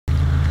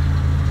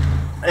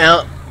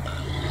Yeah.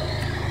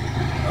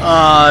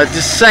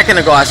 Just a second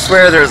ago, I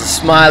swear there's a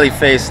smiley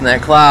face in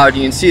that cloud.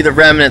 You can see the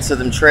remnants of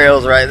them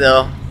trails right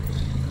there.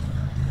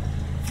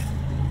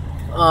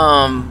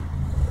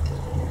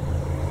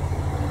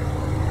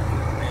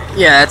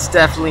 Yeah, it's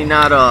definitely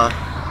not a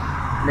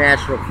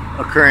natural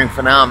occurring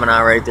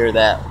phenomena right there.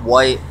 That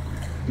white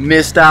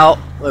mist out.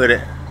 Look at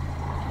it.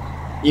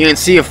 You can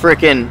see a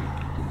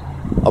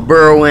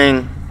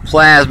burrowing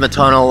plasma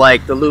tunnel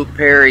like the Luke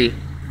Perry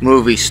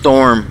movie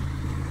Storm.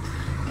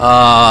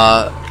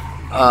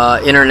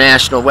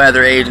 International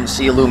Weather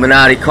Agency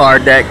Illuminati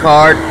card. That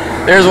card.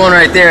 There's one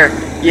right there.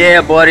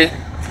 Yeah, buddy.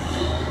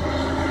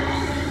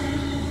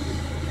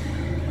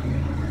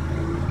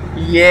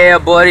 Yeah,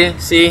 buddy.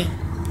 See?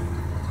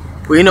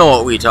 We know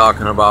what we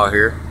talking about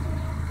here.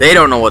 They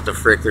don't know what the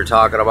frick they're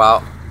talking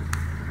about.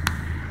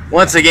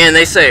 Once again,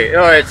 they say,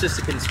 oh, it's just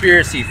a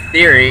conspiracy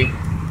theory.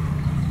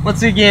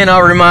 Once again,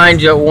 I'll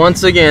remind you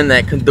once again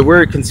that the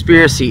word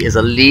conspiracy is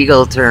a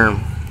legal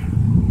term.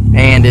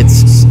 And it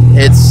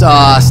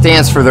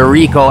stands for the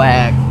RICO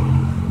Act.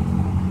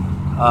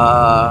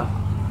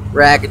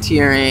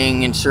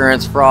 Racketeering,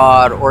 insurance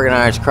fraud,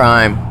 organized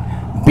crime.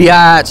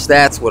 Biatch,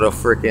 that's what a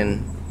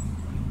frickin'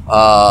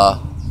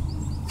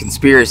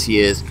 conspiracy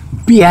is.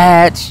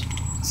 Biatch.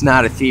 It's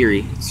not a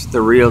theory. It's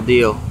the real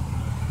deal.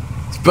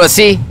 But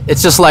see,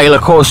 it's just like La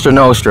Cosa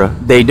Nostra.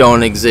 They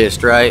don't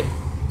exist, right?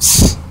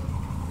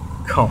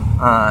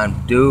 Come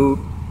on, dude.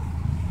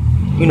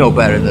 You know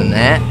better than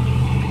that.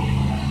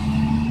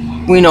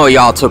 We know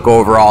y'all took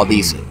over all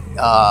these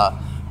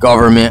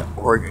government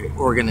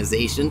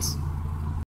organizations.